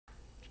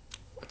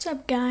What's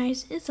up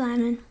guys, it's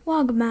Simon.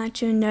 Welcome back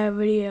to another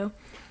video.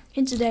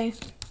 And today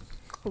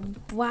we're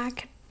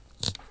back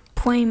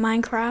playing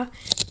Minecraft,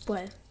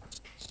 but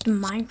the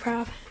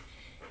Minecraft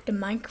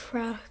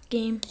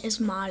game is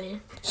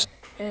modded.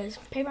 It's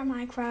Paper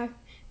Minecraft,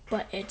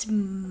 but it's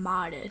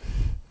modded.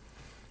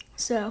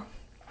 So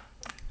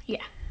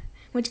yeah,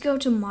 let's go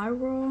to my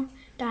world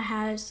that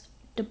has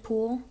the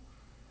pool.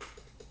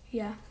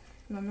 Yeah,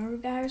 remember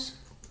guys,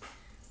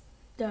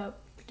 the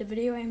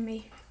video I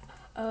made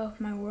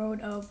of my world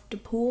of the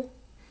pool.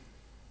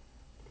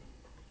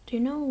 Do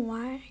you know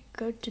why I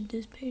go to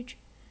this page?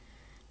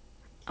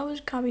 I was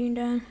copying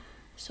that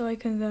so I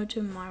can go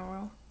to my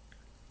world.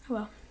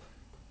 Well,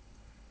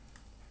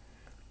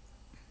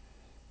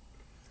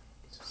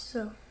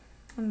 so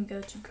let me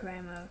go to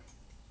career mode.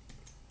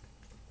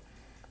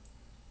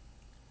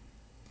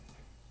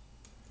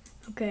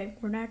 Okay,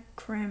 we're not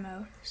career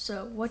mode.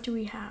 So what do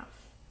we have?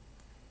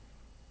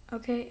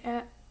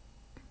 Okay,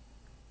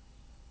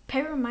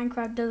 Paper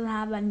Minecraft doesn't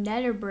have a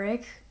nether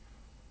brick.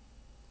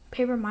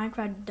 Paper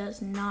Minecraft does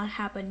not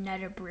have a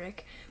nether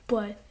brick,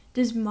 but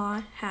this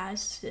mod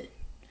has it.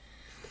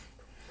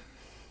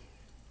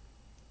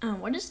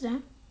 What is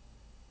that?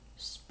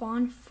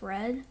 Spawn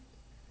Fred?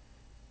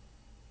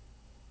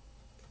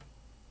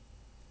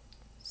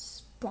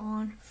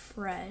 Spawn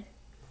Fred.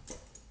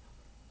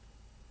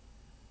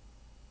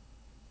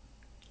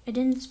 It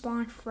didn't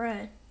spawn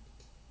Fred.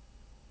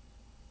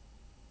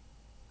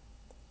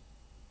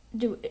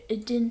 Dude,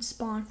 it didn't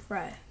spawn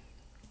Fred.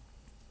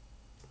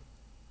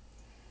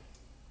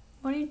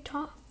 Why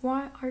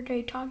are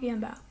they talking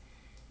about?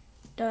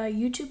 The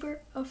YouTuber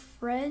of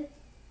Fred?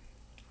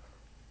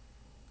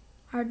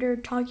 Are they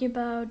talking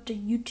about the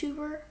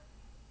YouTuber?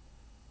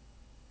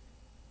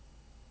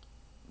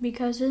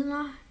 Because it's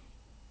not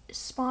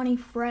spawning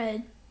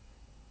Fred.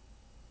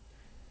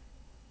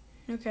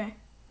 Okay.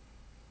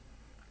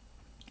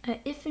 An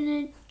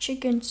infinite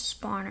chicken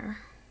spawner.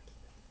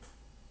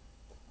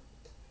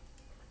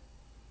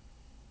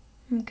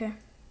 Okay.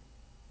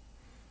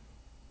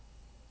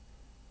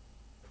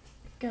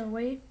 Gotta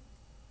wait.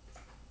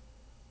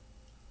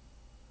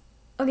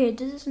 Okay,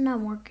 this is not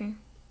working.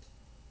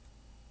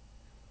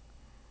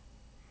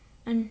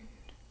 An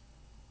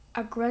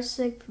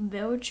aggressive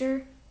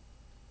villager.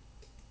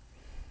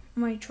 I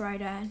might try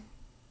that.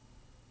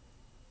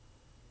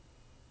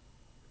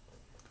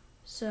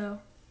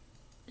 So,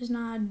 it's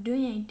not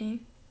doing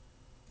anything.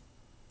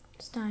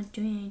 It's not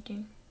doing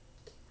anything.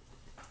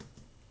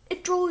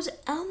 It throws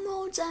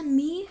emeralds at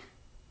me?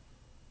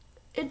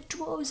 It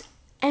throws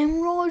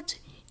emeralds?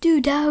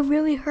 Dude, that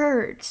really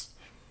hurts.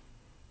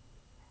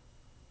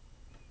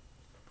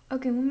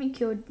 Okay, let me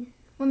kill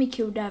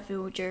that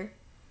villager.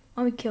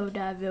 Let me kill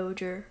that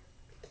villager.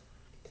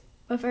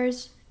 But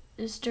first,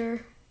 is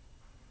there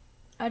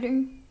a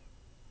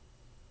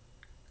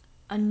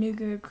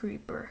nigger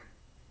creeper?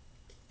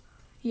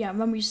 Yeah,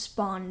 let me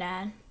spawn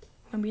that.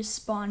 Let me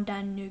spawn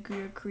that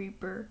nigger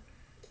creeper.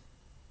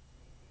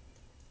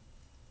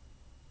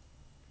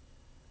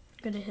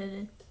 Gonna hit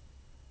it.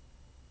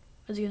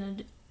 What's he gonna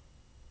do?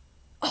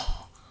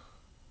 Oh!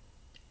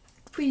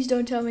 Please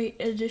don't tell me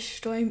it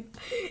just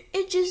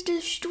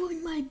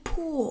destroyed my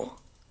pool.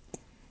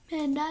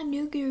 Man, that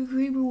nuclear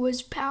creeper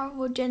was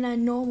powerful than a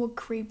normal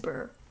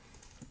creeper.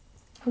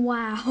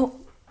 Wow.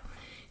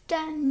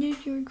 That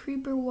nuclear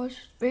creeper was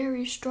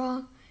very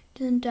strong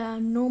than the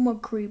normal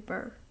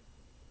creeper.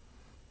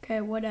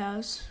 Okay, what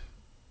else?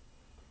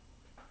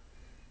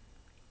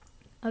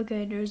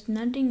 Okay, there's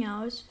nothing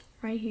else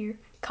right here.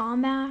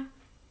 Combat,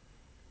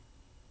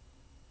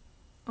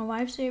 a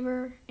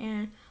lifesaver,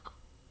 and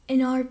an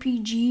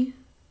RPG.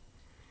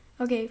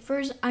 Okay,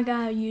 first I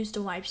gotta use the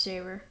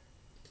lifesaver.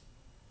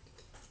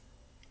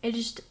 It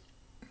just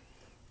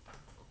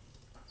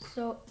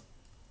so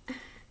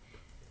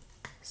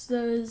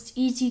it's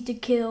easy to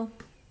kill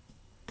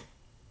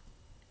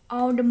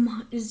all the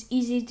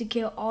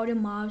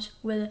mobs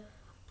with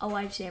a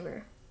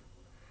lifesaver.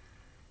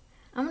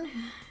 I'm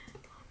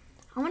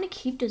gonna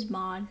keep this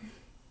mod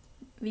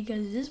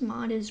because this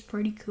mod is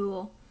pretty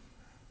cool.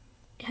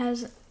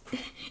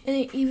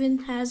 It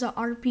even has an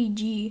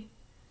RPG.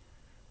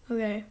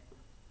 Okay.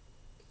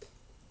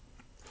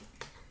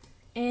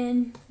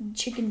 And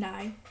chicken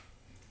die.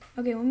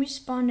 Okay, let me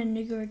spawn the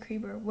nigger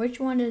creeper. Which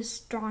one is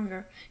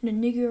stronger? The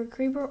nigger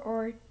creeper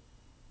or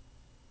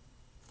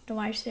the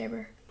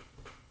lifesaver?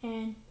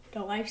 And the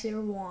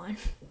lifesaver won.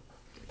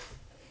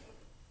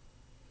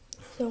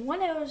 So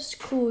what else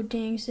cool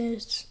things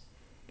is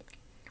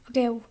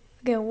okay,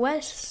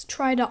 let's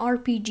try the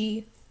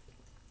RPG.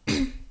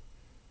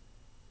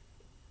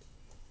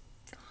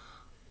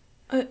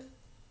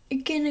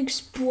 It can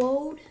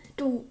explode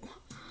the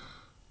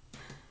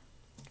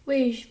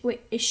wait,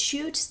 it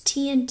shoots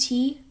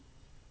TNT?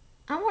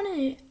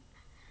 I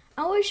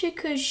wish it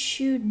could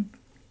shoot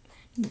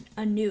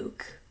a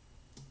nuke.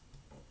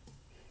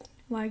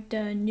 Like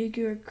the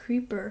nuclear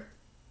creeper.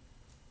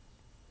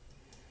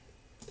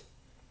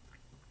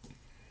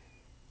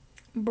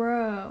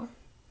 Bro.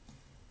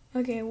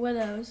 Okay, what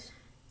else?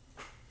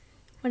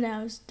 What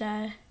else?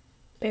 That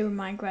Paper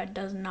Minecraft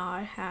does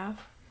not have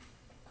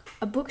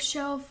a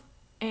bookshelf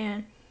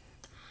and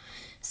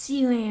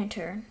sea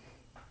lantern.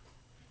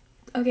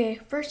 Okay,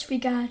 first we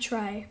gotta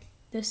try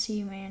the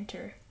sea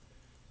lantern.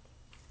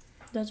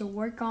 Does it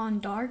work on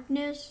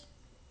darkness?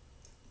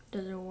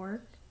 Does it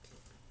work?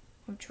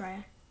 I'll try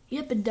it.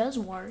 Yep, it does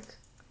work.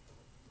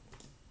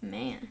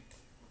 Man.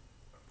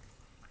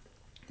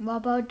 What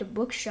about the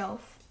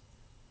bookshelf?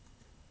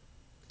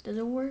 Does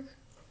it work?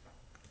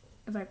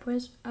 If I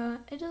press,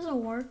 it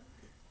doesn't work.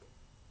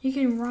 You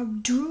can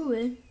rub through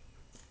it.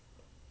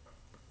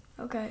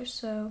 Okay,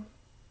 so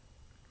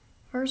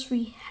first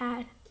we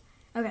had,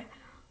 okay,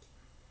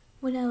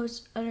 what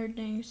else, other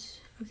things?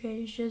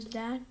 Okay, it's just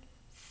that,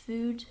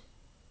 food,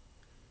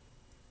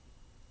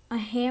 a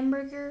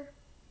hamburger.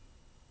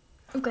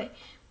 Okay,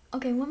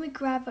 let me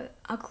grab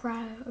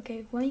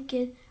let me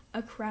get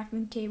a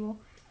crafting table.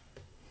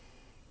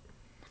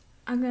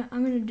 I'm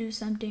gonna do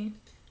something.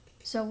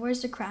 So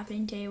where's the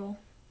crafting table?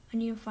 I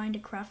need to find a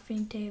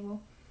crafting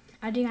table.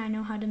 I think I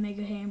know how to make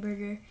a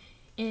hamburger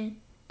in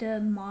the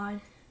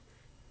mod.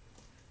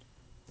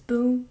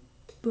 Boom,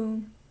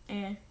 boom,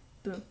 and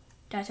boom.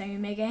 That's how you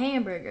make a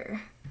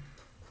hamburger.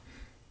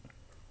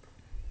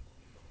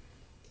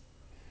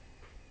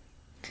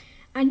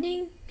 I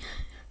think,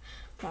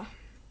 well,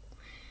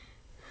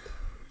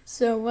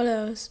 so what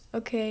else?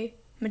 Okay,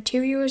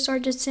 materials are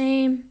the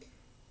same.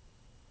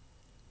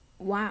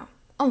 Wow.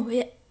 Oh,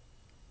 yeah.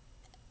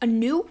 A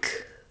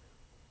nuke?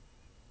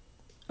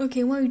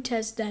 Okay, let me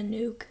test that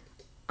nuke.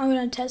 I'm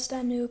gonna test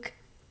that nuke.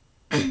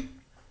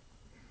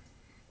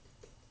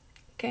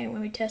 Okay,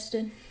 let me test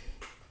it.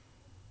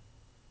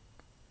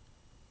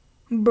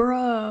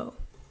 Bro.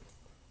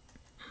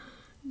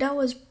 That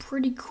was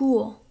pretty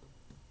cool.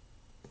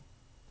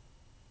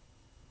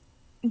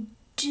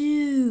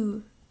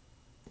 Dude.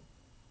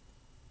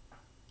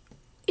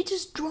 It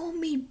just drove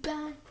me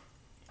back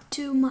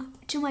to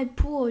my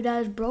pool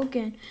that is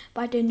broken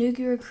by the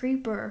nuclear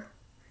creeper.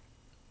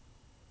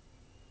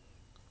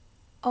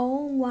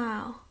 Oh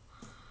wow.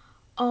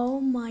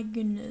 Oh my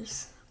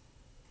goodness.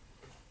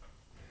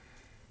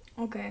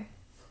 Okay.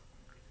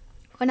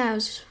 When I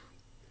was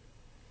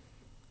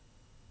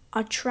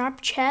a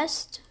trap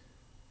chest.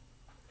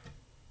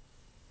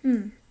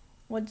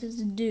 What does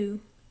it do?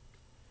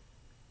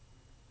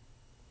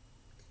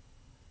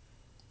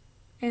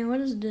 And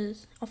what is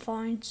this? A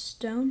falling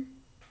stone?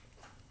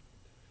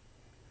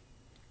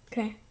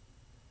 Okay.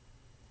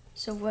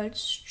 So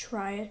let's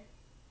try it.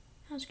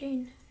 I was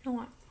getting,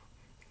 no,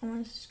 I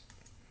want to.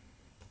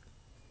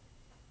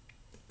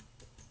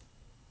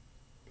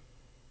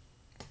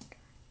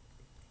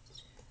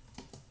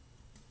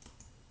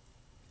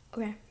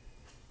 Okay.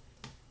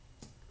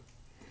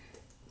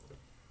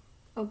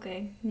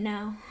 Okay,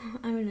 now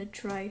I'm gonna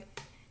try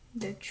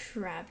the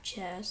trap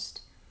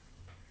chest.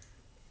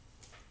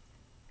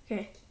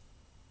 Okay.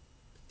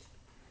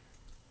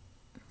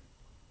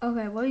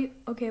 Okay,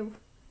 okay,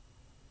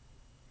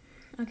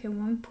 let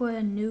me put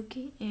a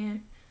nuke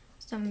and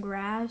some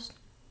grass.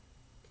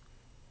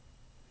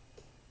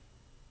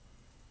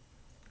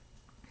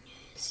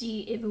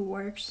 See if it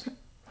works.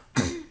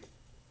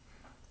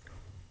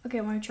 Okay,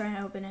 I want to try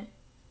and open it.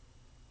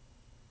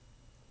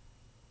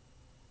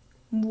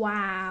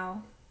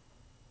 Wow.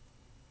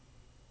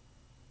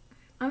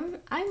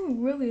 I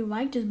really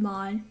like this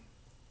mod.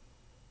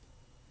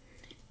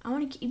 I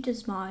want to keep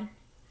this mod.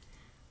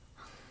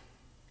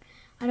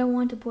 I don't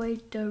want to play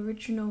the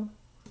original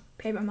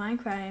Paper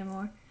Minecraft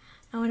anymore.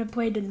 I want to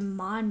play the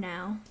mod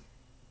now.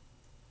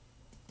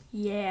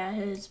 Yeah,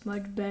 it's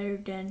much better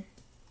than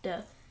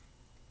the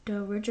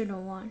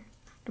original one.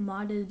 The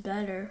mod is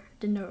better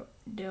than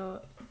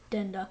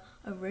the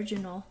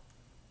original.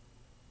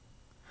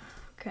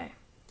 Okay.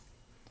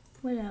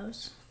 What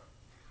else?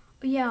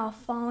 Oh, yeah, a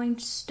falling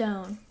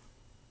stone.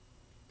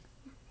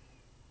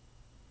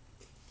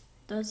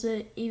 Does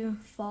it even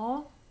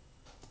fall?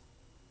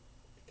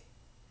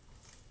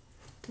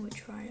 Let me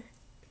try it.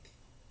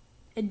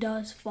 It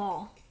does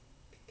fall.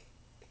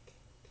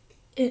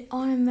 It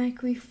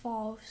automatically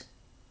falls.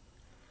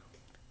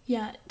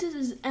 Yeah, this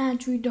is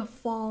actually the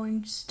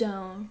falling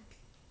stone.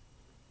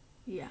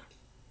 Yeah,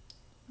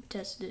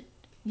 tested it.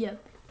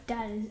 Yep,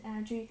 that is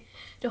actually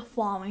the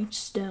falling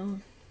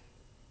stone.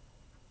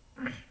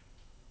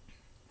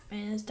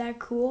 Man, is that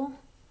cool?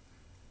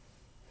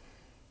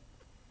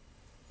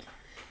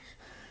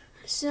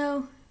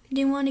 So,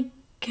 do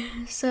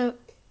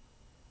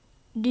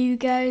you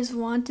guys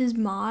want this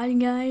mod,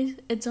 guys?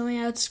 It's only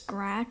out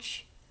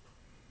Scratch.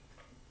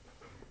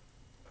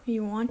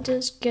 You want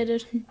this? Get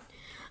it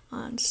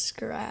on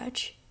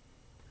Scratch.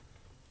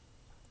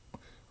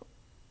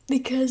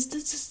 Because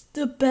this is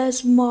the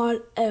best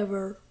mod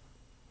ever.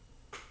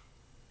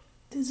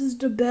 This is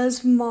the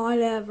best mod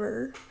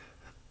ever.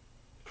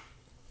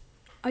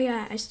 Oh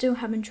yeah, I still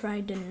haven't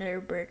tried the nether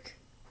brick.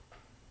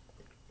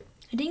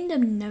 I think the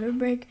nether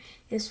brick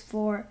is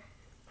for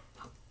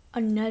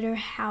another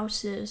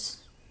houses.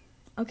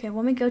 Okay,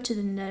 let me go to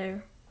the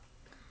nether.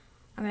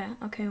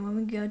 Okay, let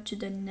me go to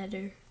the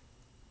nether.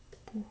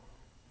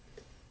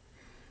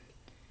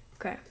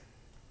 Okay.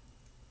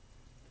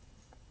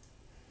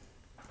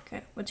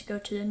 Let's go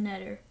to the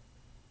nether.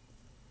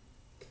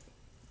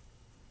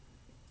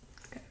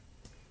 Okay.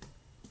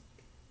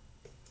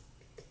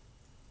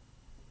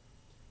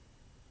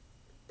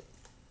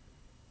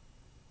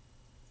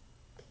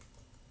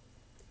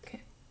 Okay.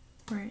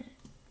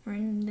 We're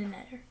in the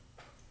nether.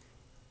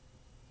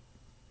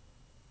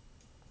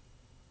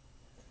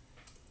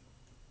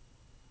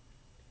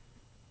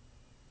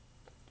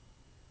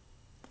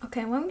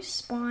 Okay, let me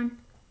spawn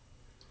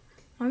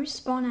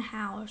a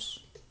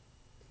house.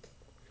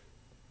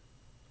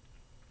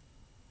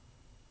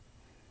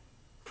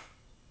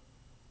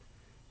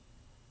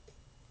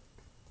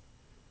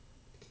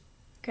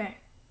 Okay,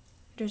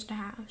 there's the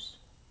house.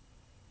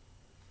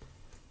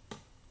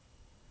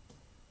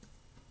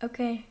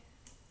 Okay,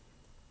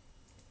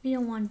 we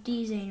don't want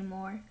these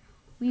anymore.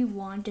 We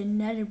want the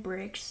nether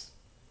bricks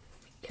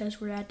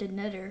because we're at the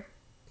nether.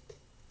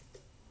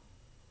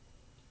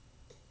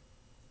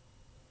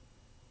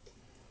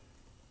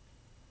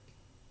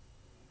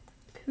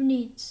 Who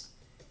needs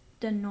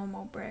the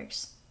normal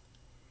bricks?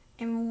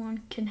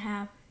 Everyone can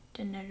have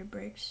the nether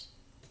bricks.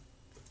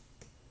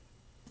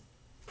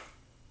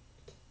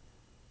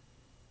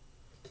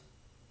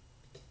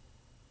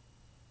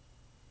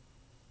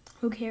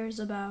 Who cares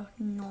about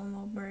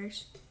normal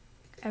bricks?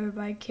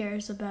 Everybody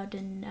cares about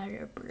the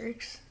nether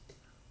bricks.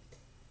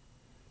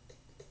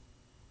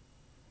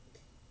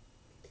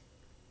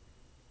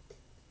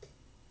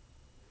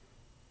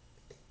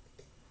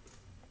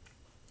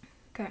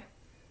 Okay.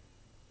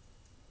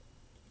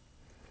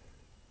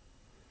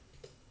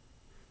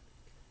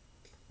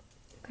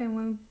 Okay, I'm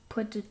going to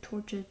put the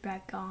torches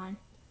back on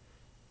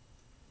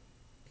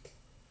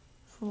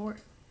for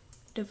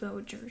the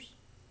villagers.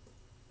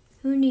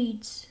 Who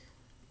needs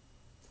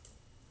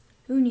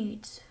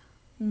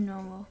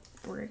normal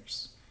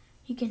bricks?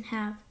 You can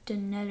have the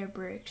nether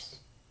bricks.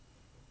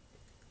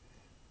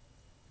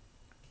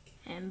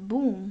 And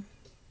boom.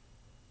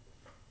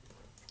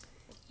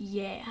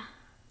 Yeah.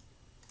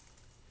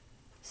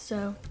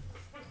 So,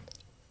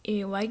 if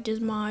you like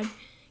this mod,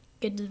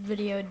 give this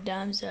video a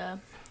thumbs up.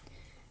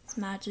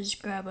 Smash the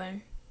subscribe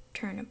button,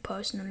 turn on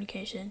post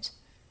notifications,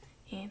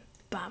 and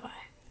bye-bye.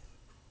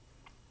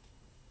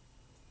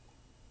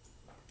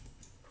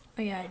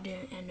 Oh yeah, I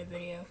didn't end the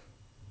video.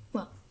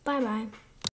 Well, bye-bye.